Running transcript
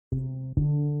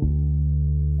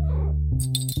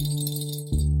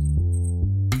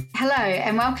Hello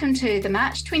and welcome to the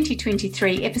March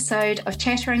 2023 episode of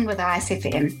Chattering with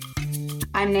ISFM.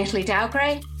 I'm Natalie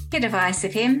Dalgrey, Head of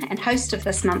ISFM and host of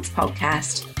this month's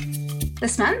podcast.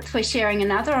 This month we're sharing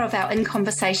another of our In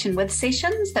Conversation With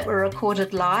sessions that were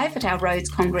recorded live at our Rhodes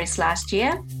Congress last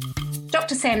year.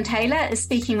 Dr. Sam Taylor is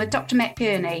speaking with Dr. Matt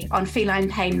Gurney on feline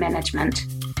pain management.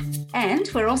 And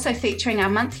we're also featuring our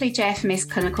monthly JFMS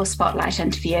Clinical Spotlight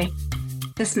interview.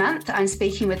 This month I'm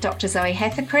speaking with Dr. Zoe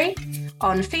Hathacree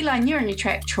on feline urinary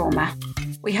tract trauma.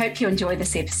 We hope you enjoy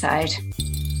this episode.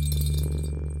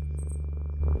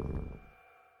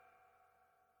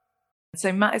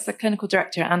 So Matt is the clinical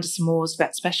director at Anderson Moore's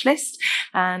vet specialist,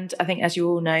 and I think, as you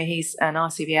all know, he's an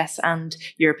RCVS and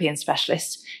European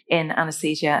specialist in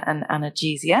anaesthesia and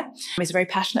analgesia. He's very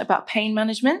passionate about pain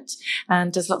management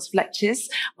and does lots of lectures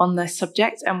on the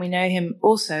subject, and we know him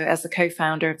also as the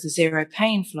co-founder of the Zero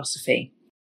Pain philosophy.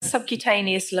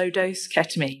 Subcutaneous low-dose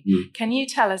ketamine. Can you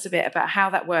tell us a bit about how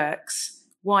that works,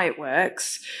 why it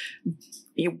works,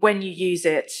 when you use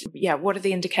it? What are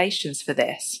the indications for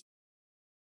this?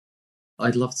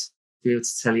 I'd love to be able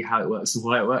to tell you how it works and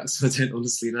why it works, but I don't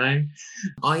honestly know.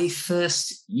 I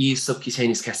first used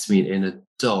subcutaneous ketamine in a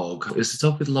dog. It was a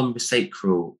dog with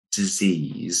lumbosacral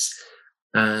disease,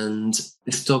 and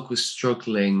this dog was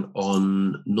struggling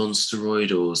on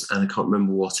non-steroidals, and I can't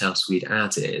remember what else we'd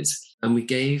added. And we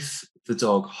gave the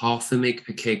dog 0.5 mg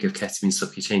per kg of ketamine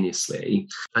subcutaneously,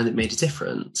 and it made a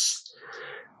difference.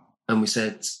 And we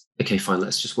said, okay, fine,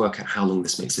 let's just work out how long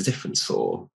this makes a difference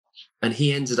for. And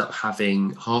he ended up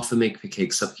having 0.5 mg per kg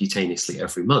subcutaneously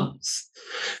every month.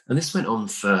 And this went on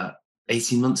for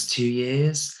 18 months, 2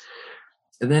 years.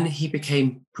 And then he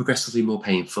became progressively more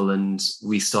painful, and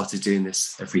we started doing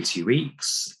this every 2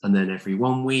 weeks and then every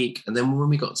 1 week. And then when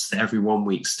we got to the every 1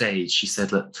 week stage, she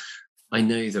said, look, I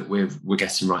know that we're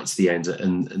getting right to the end,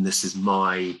 and this is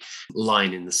my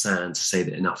line in the sand to say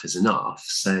that enough is enough.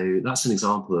 So that's an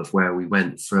example of where we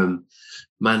went from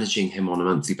managing him on a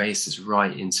monthly basis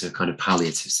right into a kind of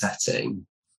palliative setting.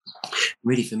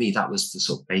 Really, for me, that was the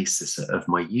sort of basis of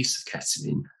my use of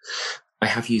ketamine. I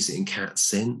have used it in cats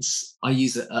since. I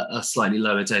use a slightly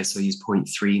lower dose, so I use 0.3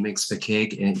 mg per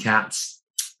kg in cats,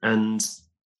 and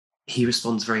he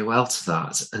responds very well to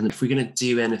that. And if we're going to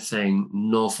do anything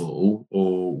novel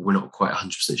or we're not quite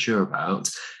 100% sure about,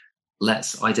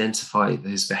 let's identify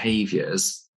those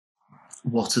behaviours.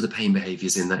 What are the pain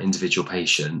behaviours in that individual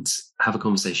patient? Have a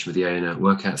conversation with the owner,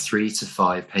 work out 3 to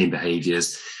 5 pain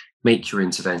behaviours, make your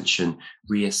intervention,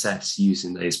 reassess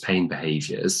using those pain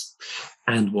behaviours,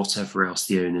 and whatever else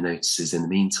the owner notices in the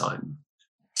meantime.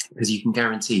 Because you can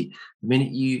guarantee the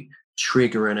minute you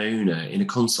trigger an owner in a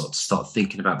consult to start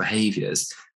thinking about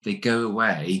behaviours, they go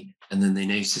away and then they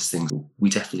notice things. We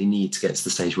definitely need to get to the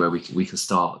stage where we can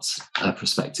start a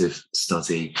prospective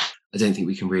study. I don't think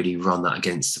we can really run that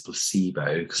against a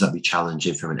placebo because that'd be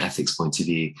challenging from an ethics point of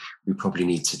view. We probably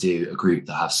need to do a group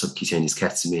that have subcutaneous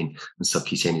ketamine and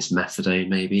subcutaneous methadone,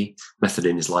 maybe.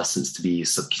 Methadone is licensed to be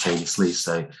used subcutaneously,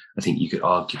 so I think you could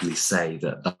arguably say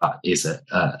that that is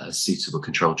a suitable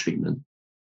control treatment.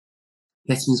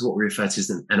 Ketamine is what we refer to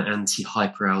as an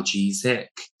anti-hyperalgesic.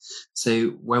 So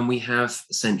when we have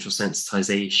central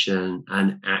sensitization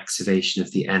and activation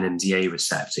of the NMDA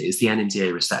receptor, it's the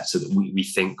NMDA receptor that we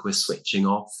think we're switching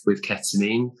off with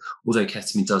ketamine, although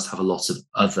ketamine does have a lot of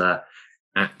other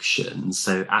actions.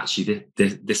 So actually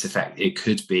this effect, it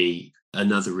could be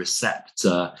another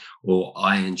receptor or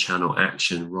ion channel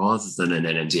action rather than an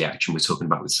NMDA action we're talking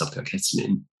about with subcut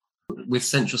ketamine. With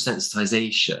central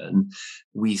sensitization,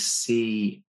 we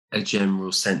see a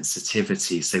general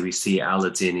sensitivity. So we see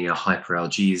allodynia,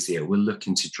 hyperalgesia. We're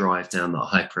looking to drive down that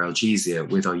hyperalgesia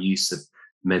with our use of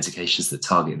medications that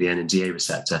target the NMDA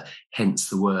receptor, hence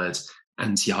the word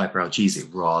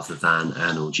anti-hyperalgesic rather than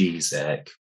analgesic.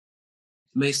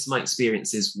 Most of my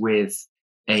experiences with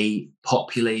a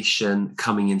population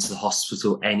coming into the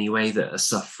hospital anyway that are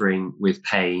suffering with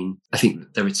pain, I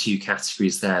think there are 2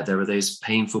 categories there. There are those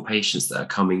painful patients that are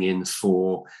coming in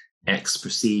for X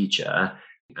procedure.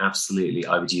 Absolutely,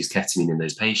 I would use ketamine in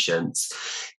those patients.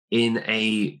 In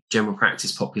a general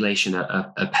practice population,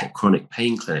 a chronic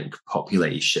pain clinic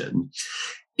population,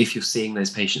 if you're seeing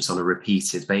those patients on a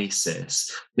repeated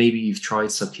basis, maybe you've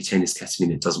tried subcutaneous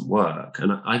ketamine, it doesn't work.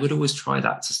 And I would always try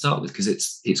that to start with because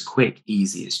it's quick,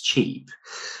 easy, it's cheap.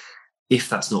 If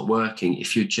that's not working,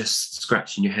 if you're just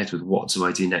scratching your head with what do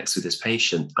I do next with this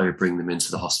patient, I would bring them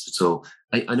into the hospital.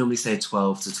 I normally say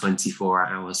 12 to 24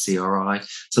 hour CRI.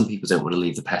 Some people don't want to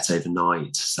leave the pet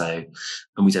overnight.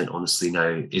 And we don't honestly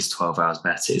know, is 12 hours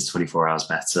better? Is 24 hours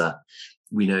better?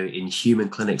 We know in human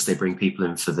clinics, they bring people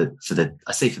in for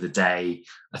the day.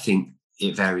 I think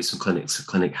it varies from clinic to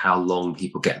clinic how long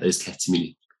people get those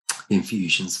ketamine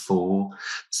infusions for.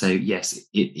 So yes,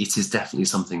 it is definitely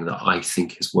something that I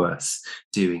think is worth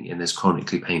doing in those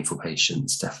chronically painful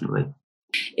patients, definitely.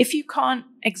 If you can't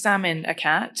examine a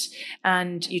cat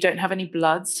and you don't have any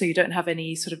blood, so you don't have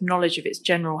any sort of knowledge of its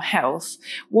general health,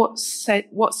 what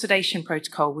sedation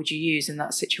protocol would you use in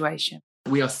that situation?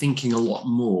 We are thinking a lot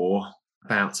more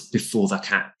about before the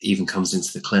cat even comes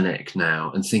into the clinic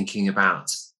now, and thinking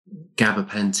about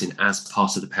gabapentin as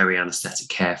part of the peri-anaesthetic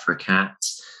care for a cat.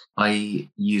 I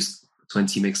use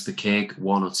 20 mg per kg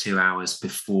 1 or 2 hours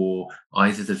before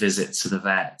either the visit to the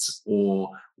vet or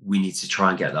we need to try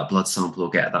and get that blood sample or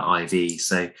get that IV.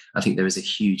 So I think there is a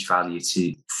huge value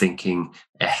to thinking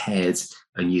ahead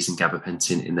and using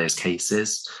gabapentin in those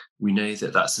cases. We know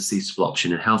that that's a suitable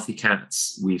option in healthy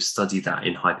cats. We've studied that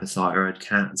in hypothyroid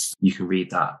cats. You can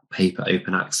read that paper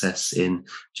open access in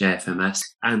JFMS.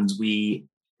 And we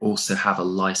also have a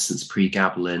licensed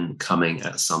pregabalin coming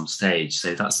at some stage.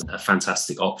 So that's a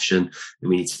fantastic option that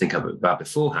we need to think about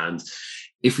beforehand.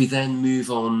 If we then move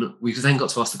on, we've then got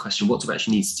to ask the question, what do we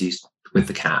actually need to do with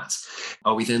the cat?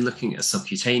 Are we then looking at a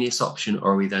subcutaneous option,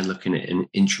 or are we then looking at an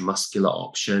intramuscular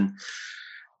option?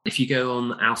 If you go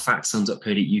on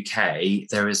alfaxan.co.uk,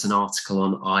 there is an article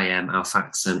on IM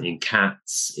alfaxan in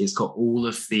cats. It's got all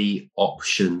of the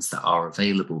options that are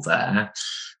available there.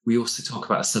 We also talk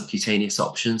about a subcutaneous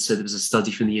option. So there was a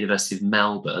study from the University of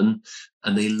Melbourne,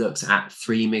 and they looked at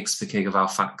 3 mg per kg of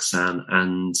alfaxan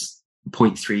and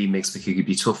 0.3 mg per kg of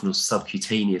butorphanol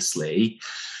subcutaneously.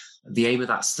 The aim of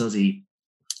that study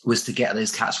was to get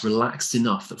those cats relaxed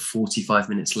enough that 45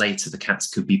 minutes later, the cats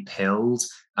could be pilled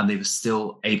and they were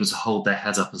still able to hold their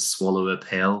head up and swallow a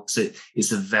pill. So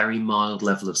it's a very mild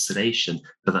level of sedation,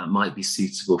 but that might be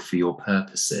suitable for your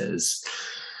purposes.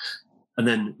 And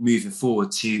then moving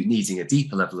forward to needing a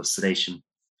deeper level of sedation,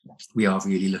 we are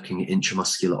really looking at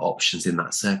intramuscular options in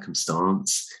that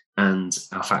circumstance. And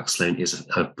alfaxolone is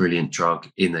a brilliant drug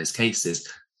in those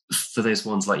cases. For those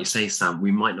ones, like you say, Sam,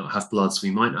 we might not have bloods, we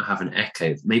might not have an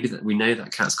echo. Maybe that we know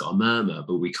that cat's got a murmur,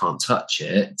 but we can't touch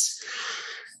it.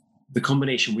 The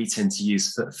combination we tend to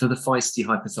use for the feisty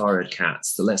hypothyroid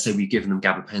cats, that let's say we've given them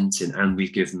gabapentin and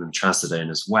we've given them trazodone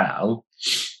as well,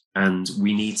 and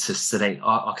we need to sedate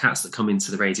our cats that come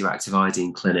into the radioactive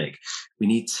iodine clinic. We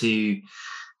need to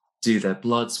do their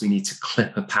bloods, we need to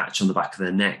clip a patch on the back of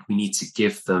their neck, we need to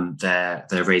give them their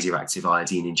radioactive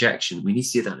iodine injection. We need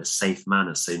to do that in a safe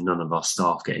manner so none of our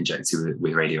staff get injected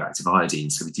with radioactive iodine.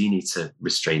 So we do need to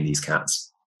restrain these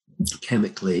cats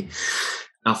chemically.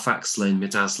 Alfaxolone,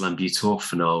 midazolam,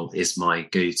 butorphanol is my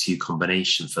go-to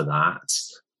combination for that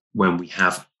when we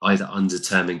have either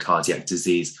undetermined cardiac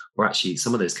disease, or actually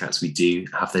some of those cats, we do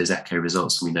have those echo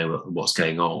results and we know what's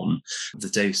going on. The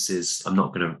doses, I'm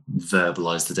not going to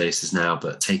verbalize the doses now,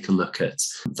 but take a look at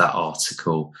that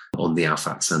article on the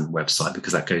Alfaxan website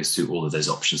because that goes through all of those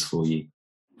options for you.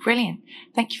 Brilliant.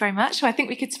 Thank you very much. I think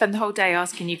we could spend the whole day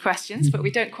asking you questions, but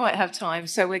we don't quite have time.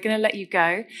 So we're going to let you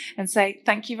go and say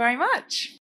thank you very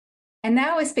much. And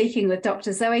now we're speaking with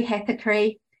Dr. Zoe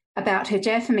Hathacree about her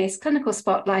JFMS Clinical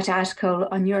Spotlight article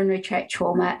on urinary tract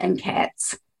trauma in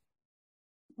cats.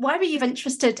 Why were you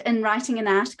interested in writing an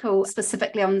article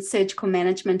specifically on surgical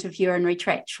management of urinary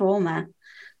tract trauma?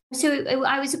 So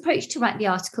I was approached to write the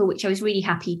article, which I was really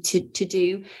happy to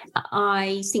do.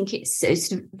 I think it's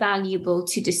sort of valuable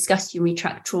to discuss urinary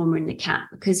tract trauma in the cat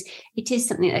because it is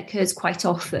something that occurs quite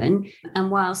often.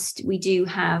 And whilst we do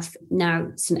have now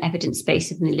some evidence base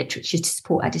in the literature to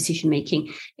support our decision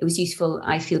making, it was useful,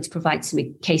 I feel, to provide some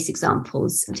case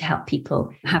examples to help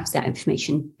people have that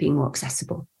information being more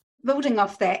accessible. Building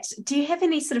off that, do you have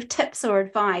any sort of tips or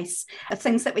advice of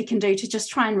things that we can do to just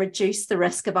try and reduce the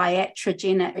risk of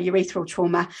iatrogenic urethral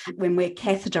trauma when we're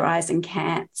catheterizing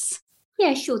cats?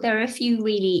 Yeah, sure. There are a few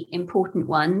really important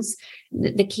ones.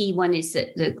 The key one is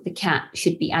that the cat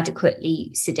should be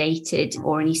adequately sedated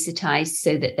or anesthetized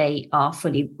so that they are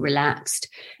fully relaxed.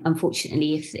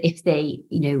 Unfortunately, if they,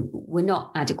 were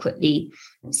not adequately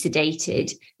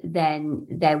sedated, then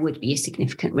there would be a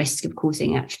significant risk of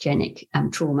causing iatrogenic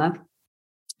trauma.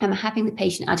 Having the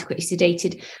patient adequately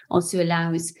sedated also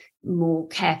allows more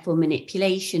careful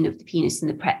manipulation of the penis and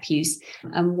the prepuce.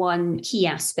 And one key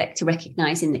aspect to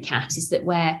recognise in the cat is that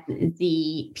where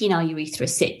the penile urethra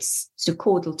sits sort of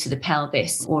caudal to the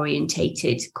pelvis,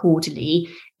 orientated caudally,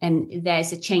 and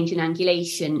there's a change in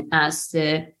angulation as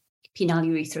the penile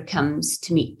urethra comes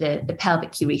to meet the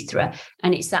pelvic urethra.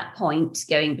 And it's that point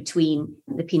going between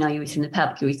the penile urethra and the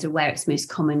pelvic urethra where it's most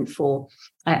common for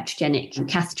iatrogenic and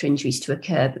catheter injuries to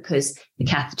occur, because the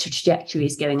catheter trajectory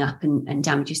is going up and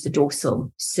damages the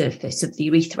dorsal surface of the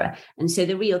urethra. And so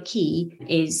the real key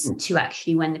is to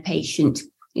actually, when the patient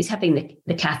is having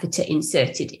the catheter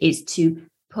inserted, is to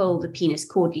pull the penis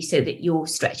caudally so that you're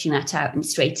stretching that out and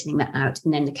straightening that out,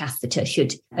 and then the catheter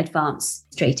should advance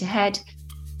straight ahead.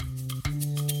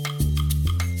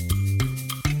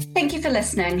 Thank you for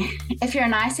listening. If you're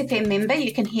an ISFM member,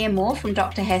 you can hear more from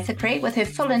Dr. Hathacree with her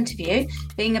full interview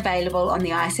being available on the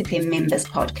ISFM Members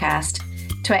podcast.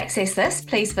 To access this,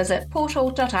 please visit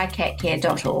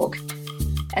portal.icatcare.org.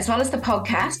 As well as the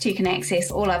podcast, you can access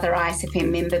all other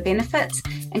ISFM member benefits,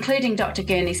 including Dr.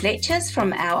 Gurney's lectures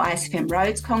from our ISFM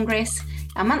Rhodes Congress,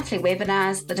 our monthly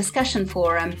webinars, the discussion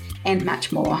forum, and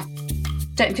much more.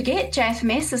 Don't forget,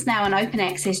 JFMS is now an open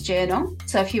access journal,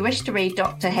 so if you wish to read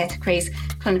Dr. Hathacree's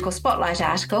Clinical Spotlight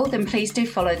article, then please do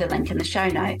follow the link in the show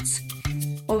notes.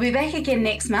 We'll be back again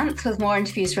next month with more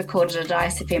interviews recorded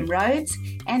at ISFM Rhodes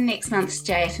and next month's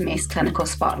JFMS Clinical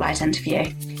Spotlight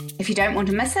interview. If you don't want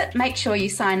to miss it, make sure you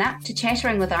sign up to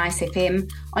Chattering with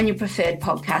ISFM on your preferred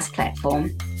podcast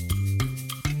platform.